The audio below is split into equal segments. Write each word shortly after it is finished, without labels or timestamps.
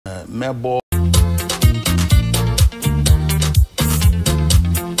mebo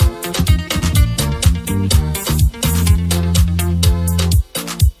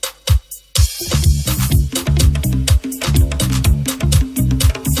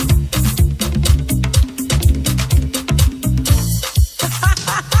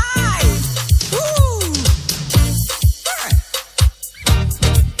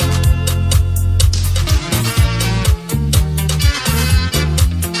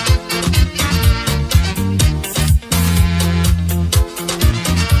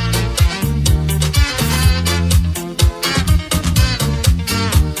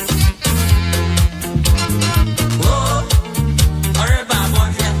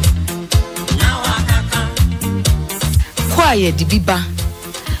the Biba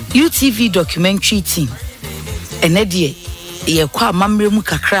UTV documentary team enedie ye kwa mamre mu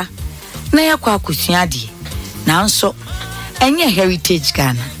kakra na yakwa akusua de na nso enye heritage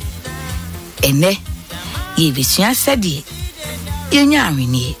Ghana ene ye besua sede yenya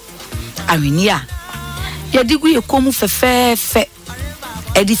awini a ye digu ye komu fefefe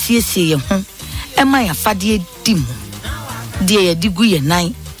edisiesie ye ho ema ya fade dimu de ye digu ye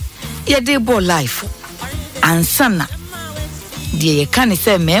nan ye de bo life ansana de ye kan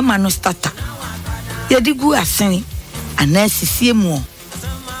say mema no starter ye digu aseni anasisie mu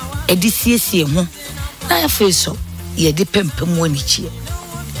edisiesie ho na ya feso ye de pempem woni chie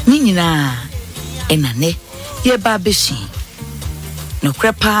ni nyina enane ye ba beshi no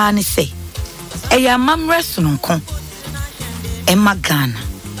krepa ni say eya mamreso no kon ema Ghana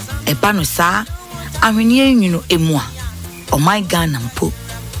eba no sa ahweni enwuno emu a o my Ghana mpo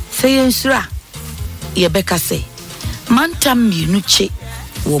say ensura ye beka say mantam minuche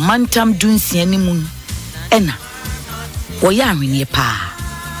wo mantam dunsia ni mu ena wo ya ahweni pa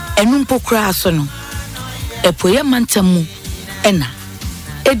enumpo kura so no epoye mantam mu ena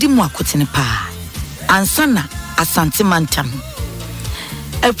edimu akotene pa ansana asante mantam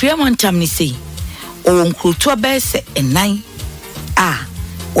epoye mantam ni sei o nkruto bese enan a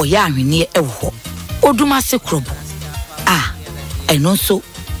wo ya ahweni ewo oduma se krobo a eno so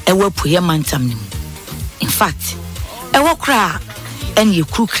ewo epoye mantam ni in fact ewo kra en ye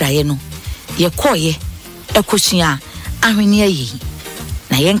kru kraye no ye koye ekosua ahweni ayi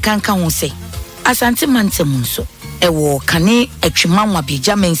na ye nkanka ho se asante mantam nso ewo kane atwema nwa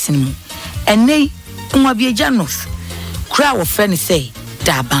bieja mensin mu enei nwa bieja north kra wo friend say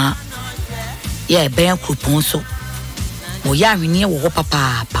daba ye ben krupon so mo ya ahweni wo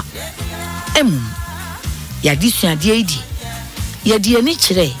papa ya disua de edi ye de ani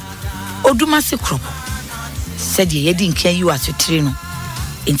kire oduma se krobo said ye didn't care you as a trino.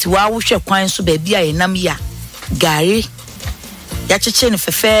 Into our wish of quine so baby I nam ya Gary Yachachen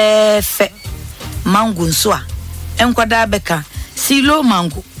fe mango soa enkwada beka silo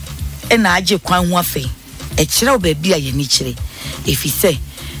mango and aje kwan wafe a chira baby I ni chire if he say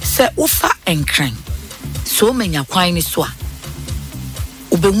ufa and crank so many a quine soa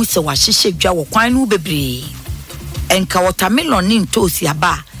ube se wa shishe jaw kwan ubebre enka watermelon ni ntosi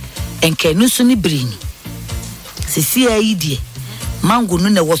aba enka nusu ni brini sisi aidie mango no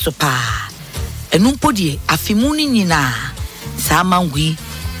na woso pa enumpo die afimu ni nyina sa mango yi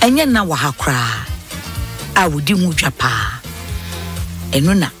enye na wa hakra a wodi hu dwa pa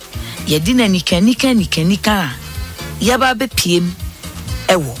enu na ye di na nika ya ba be piem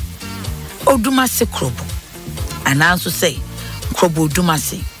ewo oduma se krobo ananso say krobo oduma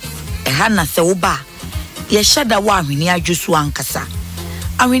se ha na se wo ba ye shada wa ahweni adwoso ankasa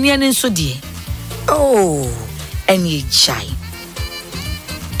ahweni ne nso die oh eni chai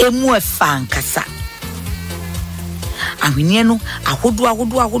emu efa ankasa ahweni no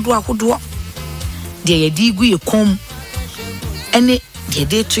ahodo de ye di gu ye kom ene de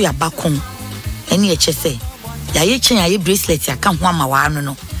de to ya bakon ene ye chese ya ye chen ya ye bracelet aka ho ama wa ano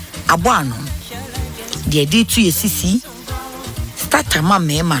no abo ano de de to ye sisi starter ma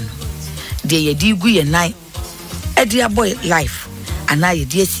mema no de ye di gu ye nine e de aboy life ana ye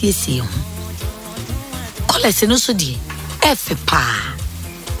de siesie ho kolese no so die efe pa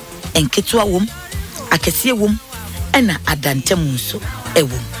enketua wom akese wom ena adantem nso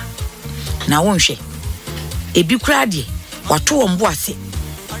ewom na wonhwe ebi kura die wato wombo ase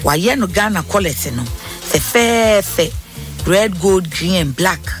waye no Ghana kolese no fe red, gold, green and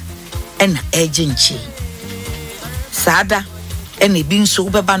black ena agency sada ena ebi nso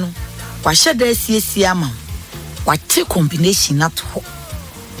beba no wahye da siesie ama wate combination nato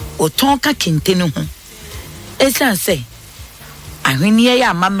oton ka kente no ho esan say ahweni ya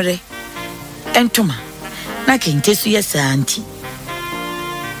amamre entoma na kente so yesa anti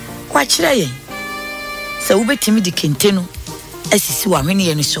kwa kire yen se wobetimi di kente no asisi wa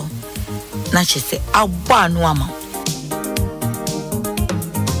hwene ni so na kyese abɔ anu ama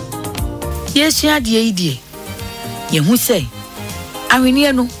yesu ade yi yehu sɛ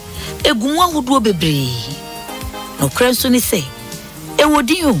ahwene no egumu ahodo bebree no kranso ni sɛ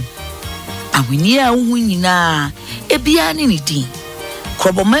ewodi o ahwene a wo nyina ebia ne din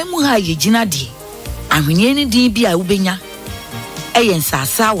kroboman mu ha ye gina de ahwene ne din bi a wo benya ɛyɛ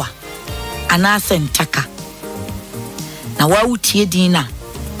nsasawa anase ntaka na wa wutie din na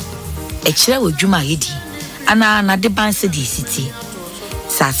ɛkyerɛ wadwuma yedi ana na de banse de siti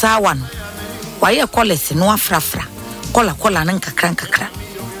sasawa no waye kolesi no afrafra kola na nkakra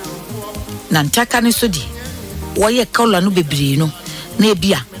na ntaka ne so di waye kola no bebree no na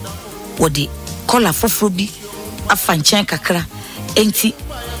ebia wode kola foforo bi afa nkyɛn kakra enti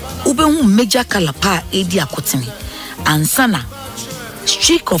ubehu major color pa edi akotene ansana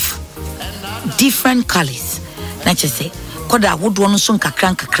streak of different colors na kyese koda wodo no so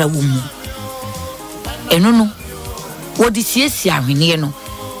nkakra wo mu eno no wodi siesie ahwene no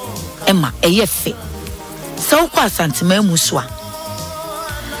ema eyefe so kwa santema mu so a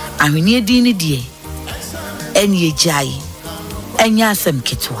ahwene din ne die eni ejaye enya asem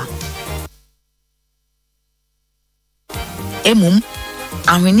ketwa emum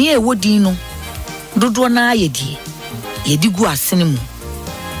ahwene ewodin no dodo na ayedie yedigu asene mu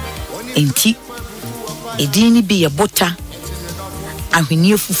enti edin ni bi ye bota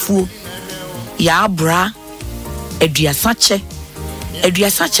ahwene fufuo ya abra aduasache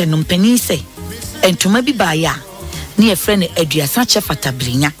no mpani se entoma bi ba ya na ye frɛ ne aduasache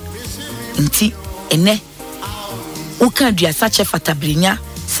fatabrinya enti ene uka aduasache fatabrinya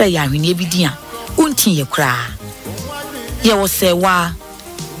se ya ahwene bi din a untin ye kra ye wo se wa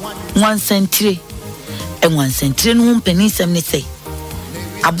wansentire no mpani sem ne se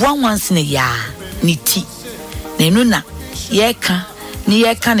aboa wansene ya ni ti na enu na ye ka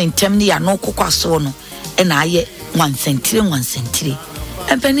ne ntem ne ya no kokwaso no na aye wansentire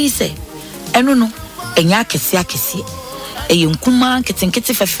empani se enu no enya akese eye nkuma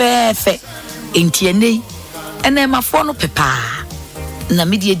nketenkete fefefe enti enei ena emafo no pepa na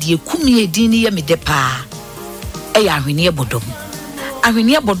medie die kumi edin ne ye mede pa eya ahwene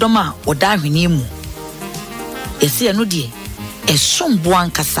bodom a oda ahwene mu ese eno die esombo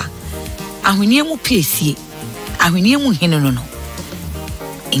ankasa ahwene mu piesie ahwene mu hene no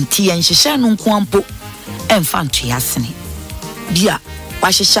enti yenhyehye no nkoampo emfa ntoyasene bia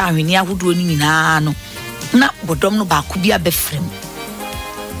wahyehye ahwene ahodo ni nyina no na bodom no ba ko bia befrem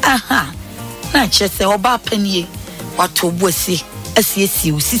aha na kyese oba panie wato boasi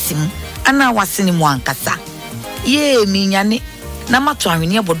asiesie usisim ana wasene mu ankasa ye minyane na mato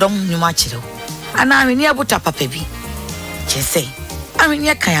ahwene bodom nyuma kyerɛw ana ahwene abota papa bi kyese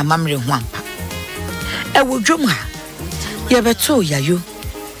ahwene kan amamre ho ampa ewodwom ha ye beto yayo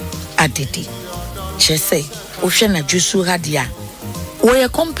adede kyese ohwe na dwusu ha dia wo ye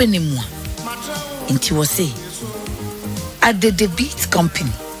company mu nti wo se adede beat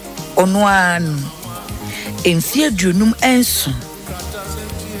company ono an enfie aduonum enso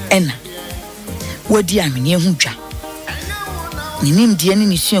ena wodi ahwene hu dwa ninim die ne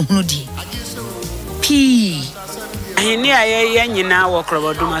nisu ehunu die pi ahini aye nyina wo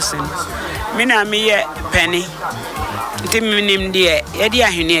kroboduma sen mina me ye penny nti minim die ye di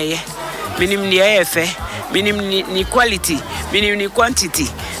ahini ye minim die ye fe minim ni quality minim ni quantity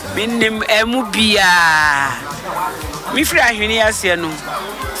minim emu bia mi free ahini ase no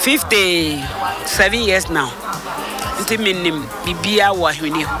 57 years now nti minim bibia wo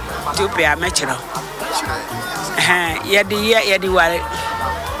ahini ti ope amechero yedi wale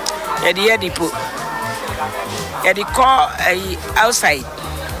yedi po yedi call outside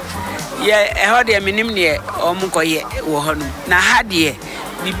ehode minim ne omukoye wo hono na hade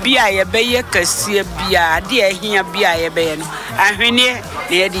bibia ye beye kasie bia de ahia bia ye beye no ahwene ne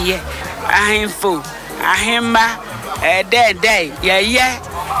yedi ye ahemfo ahemba dey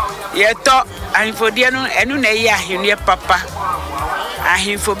ye to ahemfo de no enu na ye ahwene papa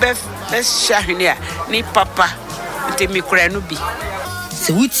ahemfo be shahwene ni papa nte mikura no bi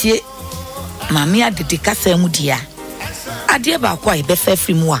se wutie mame adede kasa mu dia ade ba kwa e be fa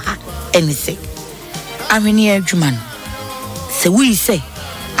firi mu ha eni se ahwene adwuma no se wi se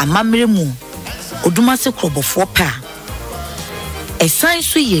amamre mu oduma se krobofo pa esan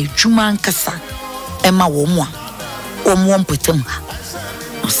so ye adwuma nkasa ema wo mu a wo mu mpotem ha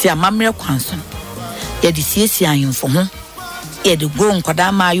se amamre kwanso ye de siesie ahemfo ho ye de go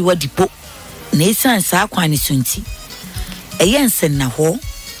nkwada ma ayo adipo na esan sa kwan sunti eyensen na ho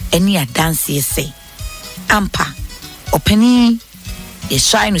eni adanse ese ampa opani ye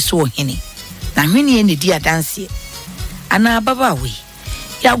shine so hene na hwene ne di adanse ana baba we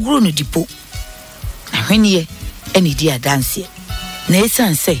ya gro no dipo ahwenie eni di adanse na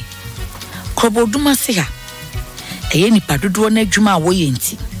esanse kroboduma se ha eye nipa dodo na adwuma wo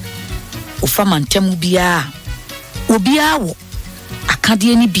yenti ofa mantam bia obia wo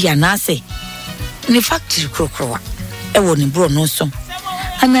akade ni bia na ase ni factory krokrowa ewo ni bro no so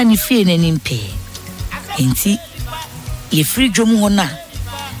ana ni fie na ni mpe enti ye free dwom ho na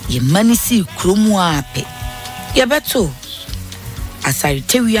ye mani si kromu ape ye beto asari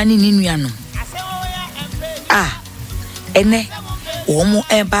tewia ni nuanom ene omo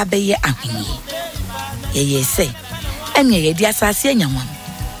eba be ye ahwenye ye se ene ye di asase anyamam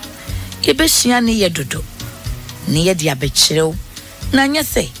ye be hia ne ye dodo ne ye di abekirew na nya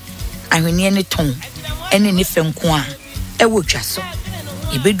se ahwenye ne ton ene ne fenko a ewo dwaso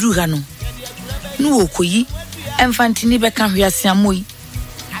ye beduru ha no nu okoyi emfantini be ka hwiase amoyi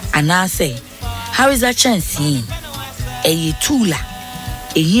ana se how is that chance eye tula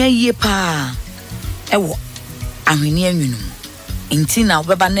ehia ye pa ewo ahweni anwunum enti na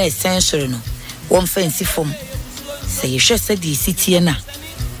obeba na essential no won fancy form say ye hwese di sitie na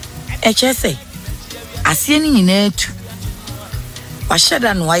eche say asie ni nyina atu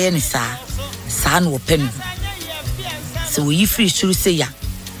waheda no waye ni saa no openu so we free suru say ya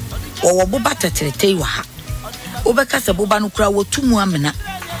wo boba tetetei wa ha obeka se boba no kura wo tumu amena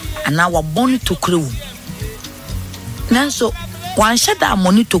ana wa boni tokure wo nanso wan heda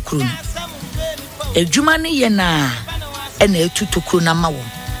moni tokuru no ejuma ne ye na ena etu tokuru na mawo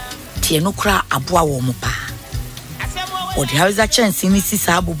tie no kura aboa wo mo pa odi hauza chance ni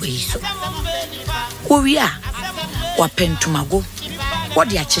sisa abuba yiso wo wi a wa pentumago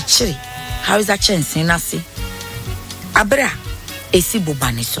wodi achechire hauza chance na se abra esi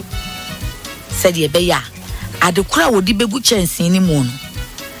bobane so said ye be ya adekura wodi begu chance ni mu no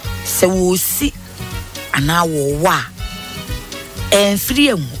se wo si ana wo wa enfiri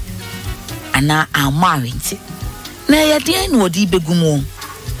emu ana amawenti na ye de no wodi begu mu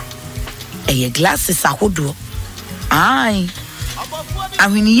eye glasses ahodo ai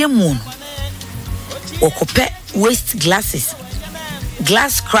ahwiniye mu no okope waste glasses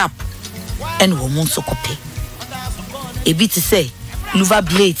glass scrap and wo mu so kope ebi ti say louver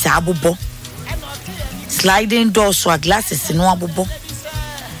blades abobo sliding doors so glasses no abobo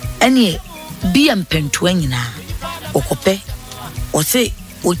ene bi ampentu anyina okope o say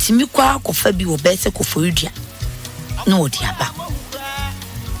otimi kwa kofa bi wo be se koforidua na odi aba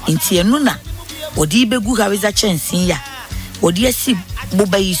nti enu na odi begu haweza chance ya odi asi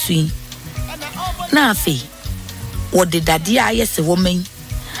boba yisu na afi wode dade ayese woman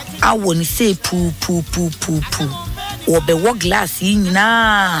awo ni say pu wo be wo glass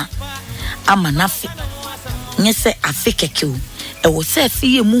nyina ama nafi nyese afikekew e wo se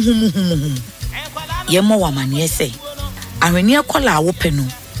fiye muhu ye mo wa mane ese ahweni akola wo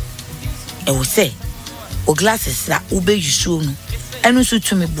penu e wo se o glasses la ube yusu no enu so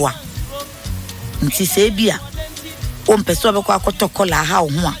tumi boa nti se bia o mpeso be kwa kotokola ha ho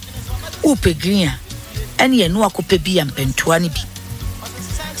a upe green a ene ye no akope bia mpentoa ne bi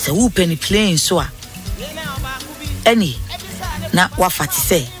se upe ni plain so a ene na wafati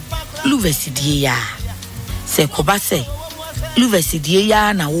se luvesidie ya se koba se luvesidie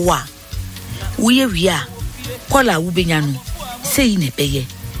ya na wo a woye wia kola wubenya no sei ne beye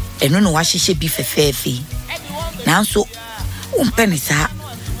eno no wahihye bi fefefe nanso umpene sa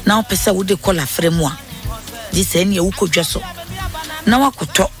na opese wo de kola fremu a di se ne wukodwa so na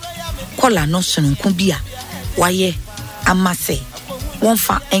wakoto kola no sononku bi a waye amase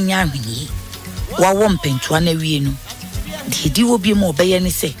wonfa enya ahwenyi wawo mpentua na wie no di wo bi mo obeye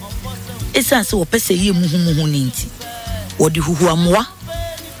ne se esanse wo pese ye muhu ninti wodi huhu amwa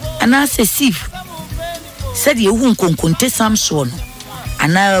ana se sif said ye hu nkonkonte samso no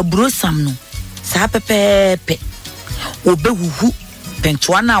ana bro sam no sa pepepe obehuhu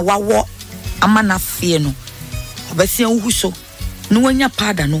pentua na wawo amana fie no obese huhu so no wanya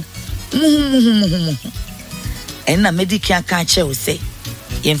pada no muhu ena medical kan che o se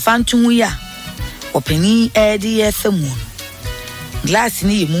ye mfantu ya openi edi efemu glass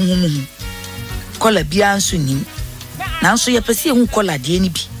ni ye muhu kola bia nso nim nanso ye pese hu kola de ni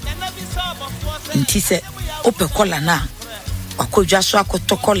bi nti se ope kola na akodwa so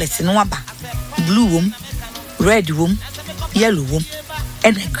akoto colors no aba blue wom red wom yellow wom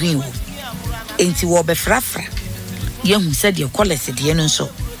and green wom enti wo be frafra ye hu se de colors de no nso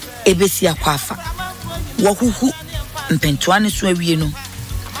ebesi akwafa wo huhu mpentoa ne so awie no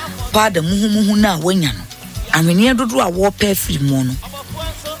pada muhu na wanya no ahwene dodo a wo pa afiri mu no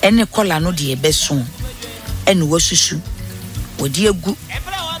ene kola no de ebeso ene wasusu wodi egu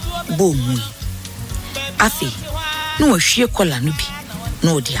bo mu afi no hwie kola no bi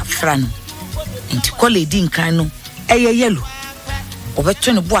no de afra no enti kola edi nkan no eye yellow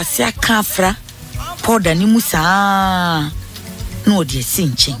obeto ne bo ase aka afra powder ni musa no de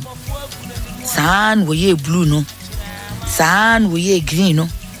sinchen san wo ye blue no san wo ye green no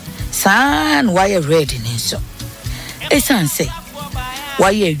san wo ye red ne so esan say wo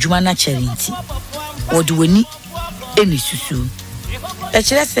ye adwuma na charity wo de wani eni susu e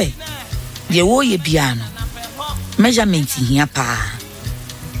kire say de wo ye bia no measurement hia pa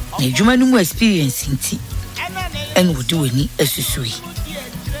na adwuma no mu experience nti en wo de wani asusu yi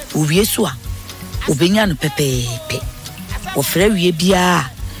wo wie so a obenya no pepepe wo fra wie bia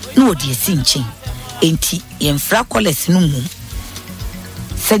na wo de sinchin enti yemfra college no mu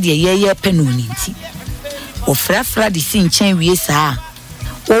said ye penoni nti wo fra de sinchin wie saa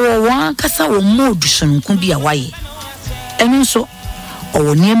wo wan kasa wo modu sonko bia waye enu so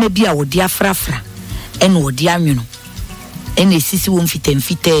owo niema bia wo de afrafra en wo de anweno en esisi wo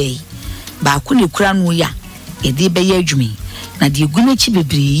mfitamfita ba ko ne kura no ya e de be ye adwumi na de gunachi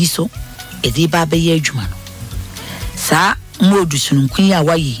bebre yi so e de ba be ye adwuma no saa modu sonko ya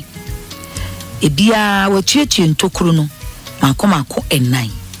waye ebia watuetu ntokuru no mako ennan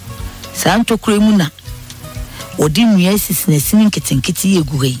saa ntokuru mu na odi nua sisnesini nketenkete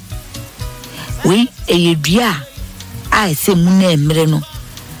yegugai we eyedua a ese mu na emre no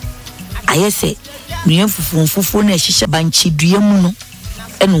ayese nua fufu na ehihye banchi dua mu no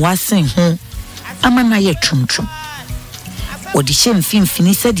eno wasen ho ama na ye twumtwum odi hye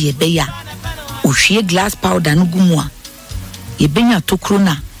mfimfini sede ebeya ohwie glass powder no gumu a yebenya tokuru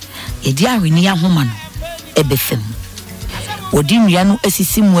na yedi ahweni ahoma no ebefem odi nua no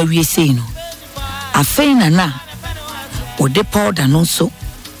asisi mu awie sei no afei na ode powder no so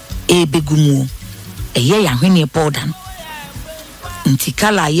ebegumu eye ya hwene powder no nti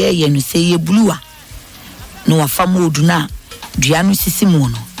kala ye no sei ye blue a no wafa modu na dua no sisi mu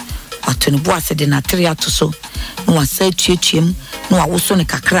no atone bo asede na tere atoso no wasa tuetuem no wawoso ne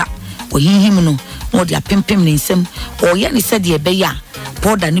kakra ohihim no no de apempem ne nsem oye ne sede ebeya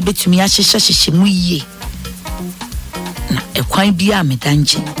powder ni betumi ahyehye mu yie na ekwan bia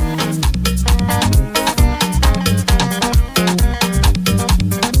medanche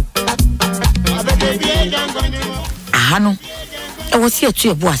ahano e wosi etu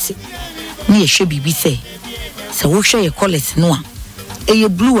eboase ni ehwe bibi se wo hwe ye colors no a eye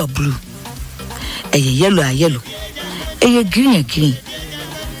blue a blue eye yellow a yellow eye green a green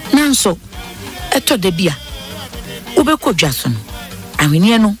nanso eto de bia ubekọ dwaso no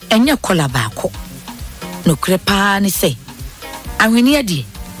ahwenie no enye kola baako no krepa ne se ahwenie de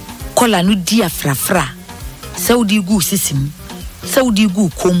kola no di afrafra saudi gu sisim saudi gu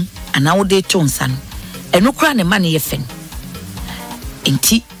kom ana wo de tonsa no eno kra ne ma ne yefen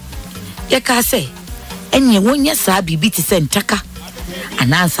enti ye ka se enye wonya saa bibi ti se ntaka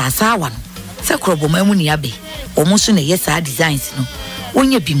ana asasa awa no se kroboma mu ne abe omo so ne ye saa designs no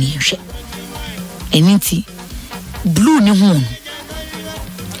wonya bi mi hwe eninti blue ne ho no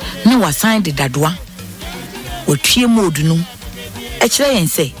ne wasan de dadoa wotwie modu no e kire yen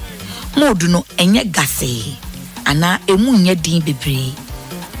se modu no enye gase ana emu nya din bebre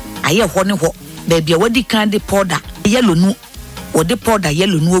aye ho ne ho baby wadi kan de powder yellow no wodi powder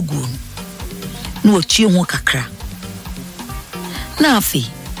yellow no ogu no wotwie ho kakra na afi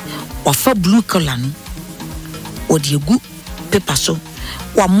wafa blue color no wodi egu paper so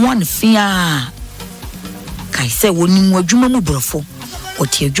wa mo ne fia kai se woni mu adwuma mu brofo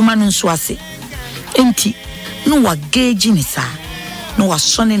oti adwuma no nso ase enti no wa gauge ni sa no wa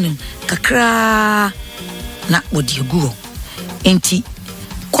sone ne kakra na wodi egu enti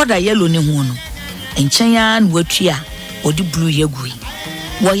koda yellow ne ho no enchen ya na watua wodi blue yegui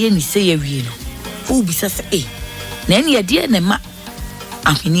wo ye ni se ye wie no wo bisa se na ene ye de ne ma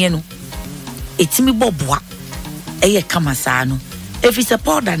ahwenie no etimi boboa eye kama saa no efi se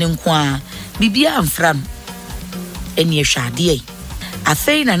powder ne nko a bibia amfra no ene ye hwade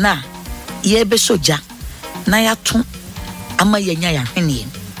afei na ye be soja na ya to ama ye nya ya hwene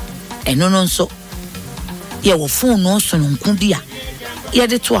eno no nso ye wo phone no so no nko bia ye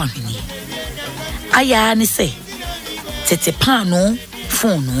de to ahwene aya ne se tete pan no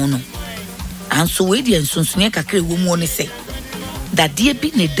phone no anso we de nsonsonie kakra wo mu ne se dade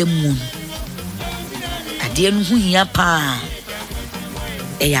bi ne demu no dade no hu hia pa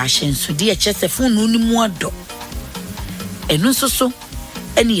ya hyenso de chese phone no ni mu ado eno so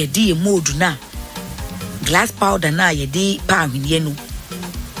ene ye de modu na glass powder na ye de pa ahwene no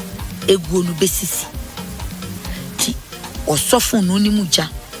egu no besisi ti osofo no ni mu ja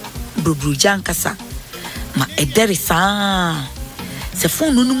brobroja nkasa ma edere saa se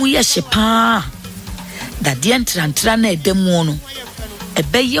phone no mu ye hye pa dadeɛ ntra na edemu no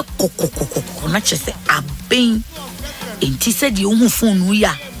ɛbɛyɛ kokokokoko na kyese aben enti sɛ de ohu phone no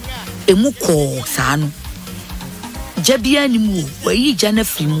ya emu kɔ saa no jabia ni mu wayi jana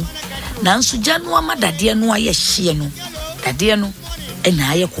fimu nanso janu ama dadeɛ no ayɛ hye no dadeɛ no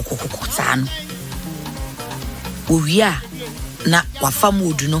ɛna ayɛ kokokoko saa no owia na wafa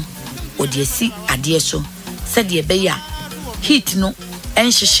modu no odi asi adeɛ so sɛ de ɛbɛyɛ heat no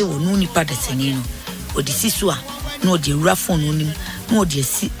ɛnhyehye wɔ no nipa dasani no odi si so a na odi awura phone no nim na odi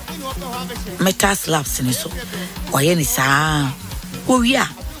asi metal slabs ne so wayɛ ne saa owia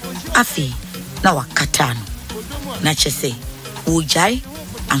afi na wakata no na kyese ojai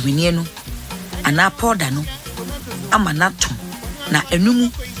ahwenie no ana powder no ama na to na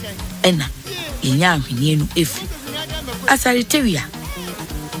enumu ena yenya ahwenie no efi asare tewia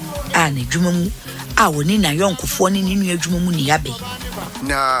a na dwuma mu a woni na yonkofo ne ne nua dwuma mu ne yabe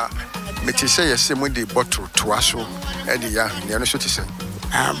na meti sɛ yɛsɛ mo de bottle to aso e de ya ahwenie no so te sɛ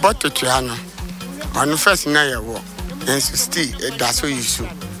bottle to ano on first na yɛwɔ enso still e da so yisu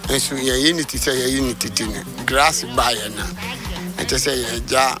enso yɛ unity sɛ yɛ unity tin grass buy na ete sɛ yɛ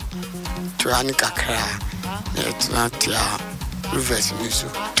ja to ani kakra et na tia reverse niso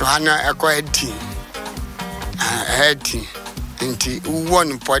to ana ekɔ edi edi nti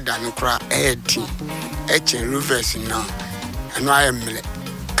one powder no kra edi echen reverse na eno ayemle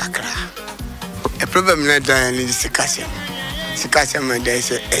kakra a problem na dan ni sikasem da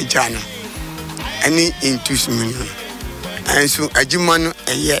ise eja no ani intuition no enso agima no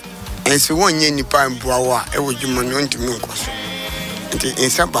eye enso wonye nipa mboa wo a ewo dwuma no ntumi nkoso nti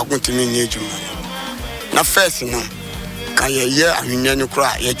insa ba ko ntumi nye dwuma na first no ka ye ahwenya no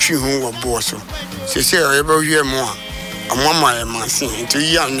kra ye twi hu wo bo so sese ye ba hwie mo a amama ye masin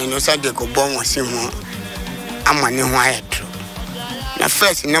nti ya no sa de ko bon wasin mo amane ho ayetro na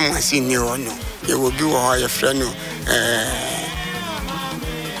first na masin ni ho no ye wo bi wo ye frɛ no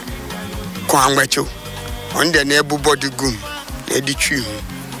kwangbacho on de na ebu body gum e di twi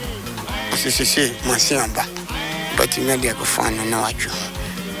hu sese masin aba but me de ko fan na wacho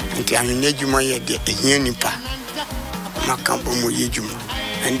nti ahwenya dwuma ye de ehia nipa makambo mo ye dwuma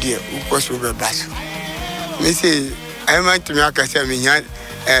ande ukoso be baso me say I want to make say me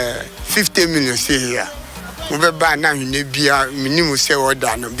 50 million say here mo be ba na ahwenya bia minimum say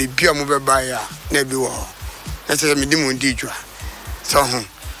order no be bia mo be ba ya na bi wo na say me di mo di dwa so ho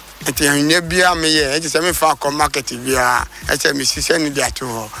enti ahwenya bia me ye e say me fa ko market bia e say me sise ni dia to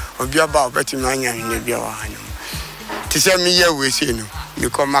ho obi aba obeti me anya ahwenya bia wa hanu ti say me ye we say no me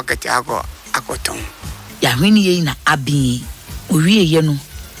ko market akoton ya hwini ye na abi owie ye no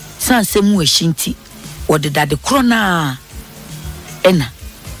sanse mu ahwinti wodeda de krona ena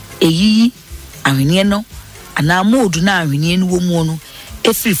eyi ahwenie no ana modu na ahwenie no wo mu no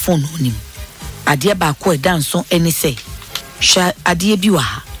efiri phone onim ade ba ko edanso eni se hwa ade bi wa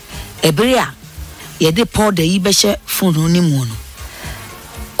ha ebere a ye de powder yi be hye phone onim no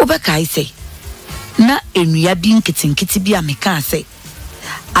obekai se na enua bi nkitinkiti bi a meka se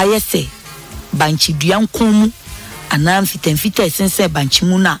ayese banchi dua nkomu ana mfitamfita esense banchi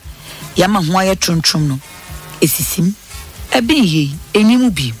mu na yama ho aye trontrom no esisim ebe ye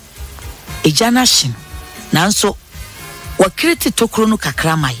enimu bi ejana hye nanso wakreti tokro no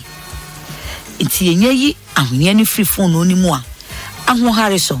kakra mai nti yenye yi ahwenia ni free phone no nimu a aho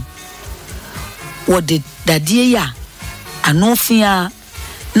hare so wode dadie ya anofia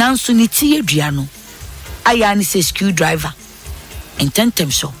nanso ni tie dua no aya ni se screwdriver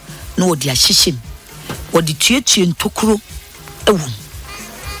intentem so no wode ahyehye wode tuetue ntokro ewu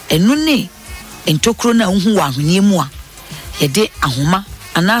enu ne ntokro na hu wa ahwenie mu a yede ahoma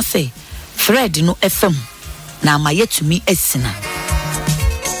anase Fred no FM na amayetumi esina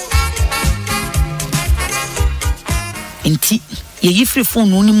enti ye free phone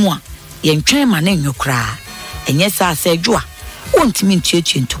no ni mu a ye ntwen ma na nwokra enye sa asedwo wontimi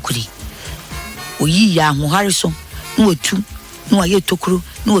ntuetue ntokuri oyi ya ahohare so no otu no aye tokro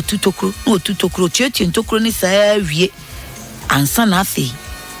no otu tokro no otu tokro tuetue ntokro ni saa wie ansa na afi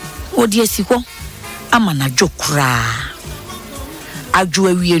odi asiko ama na dwokra adwo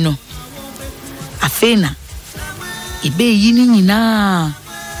awie no afena ibe yi ni nyina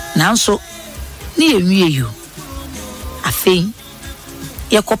nanso ni ewie yo afen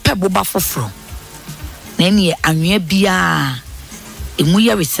ye kope boba foforo na eni anwea bia emu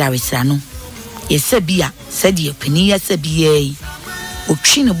ye resara no ye sabia sadi ye pani ye sabia yi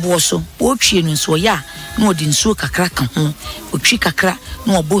otwi ne bo so otwi no so ya na odi nsuo kakra ka ho otwi kakra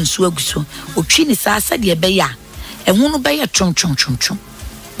na obo nsuo aguso otwi ne saa sadi ye be ya ehu no be ye twon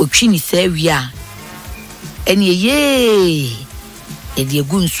otwi ne saa wi a eni ye e de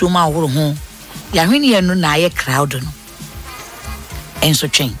agu nsuo ma ahoro ho Yahwini no na ye crowd no. Enso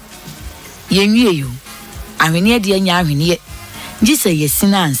twen. Yenwie yo. Ahwene de anya ahwene ngi se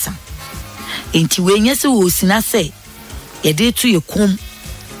yesina ansa. Enti we nya se wo sina se ye de tu ye kom.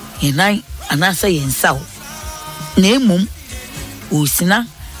 Ye nan anasa ye nsa ho. Na emum wo sina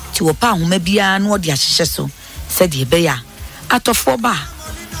ti wo pa ahoma bia na wo de ahyehye so se de be ya. Atofo ba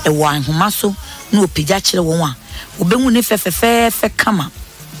e wo ahoma so na opija kire won a obehu ne fefefefe kama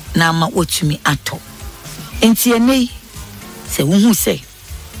na ama otumi ato. Enti enei se wo hu se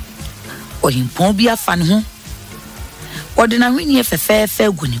oyimpon bia fa ne ho odina hwini efefefe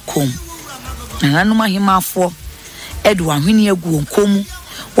agu ne kom na nanuma himafo edu ahwini agu onkom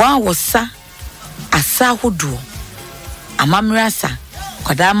wa wosa asa hodo amamrasa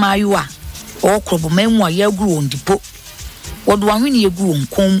kwada mayu a okrobomamu a yagu ondipo wodu ahwini agu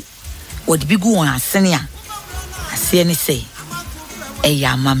onkom wodi bigu on asene a ase ne sei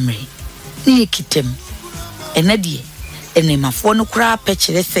eya amamre ni ekitem enadie enemafo no kura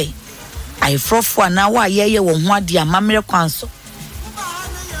pekire sei ayefrofo na wa yeye wo ho ade amamre kwanso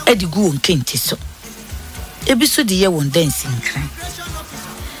edigu on kenti so ebiso de ye won dance nkran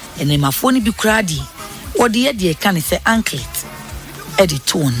enemafo ni bi kura de wodi ye de kan se anklet edi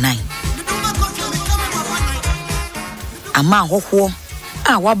 29 ama hoho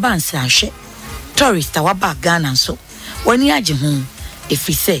a wabanse ahwe tourist a waba Ghana so woni age ho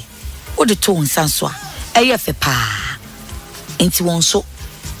efise wodi to nsanso a eye fe pa enti won so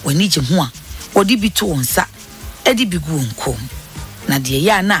wani je ho a wodi bi to nsa edi bigu onkom na de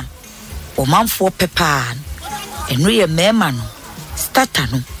ya na o manfo pepa eno ye mema no starter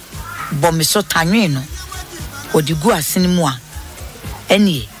no bomiso tanwe no wodi gu asene mu a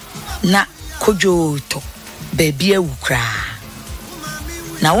enie na kojo to baby awukra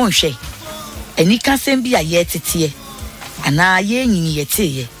na wonhwe eni kasem bi a ye tete ana ye nyini ye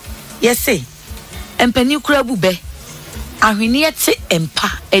teye yese empani kura bube ahwene yete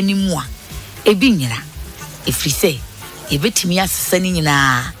empa animu a ebi nyira efrise ebetimi asesa ni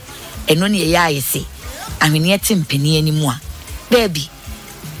nyina eno ne ye ayese ahwene yete mpani animu a baby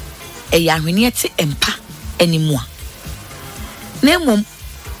eya ahwene yete empa animu a na emom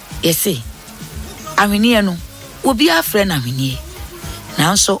yese ahwene no obi afre na ahwene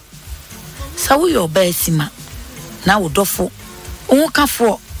nanso sawo yo ba asima na wodofo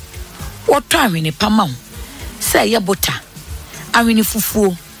onwukafo woto ahwene pama ho se ye bota ahwene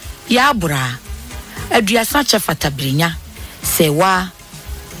fufuo ya abura aduasa chefata brinya se wa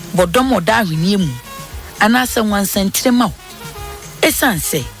bodomo da ahwene mu anase wansantre ma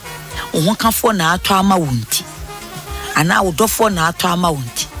esanse onwukafo na ato ama wonti ana wodofo na ato ama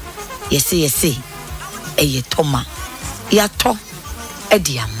wonti yese eye toma ya to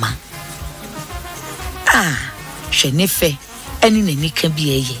ediama shenefe eni nani kan bi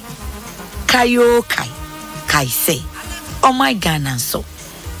eye kayo kai say oh my Ghana so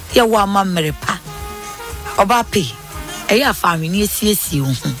ya wa mamrepa oba pe eya fa ahwene asiesie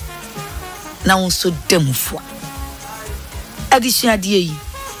ho na wonso demufo addition ade yi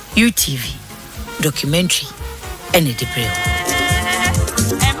UTV documentary ene de breo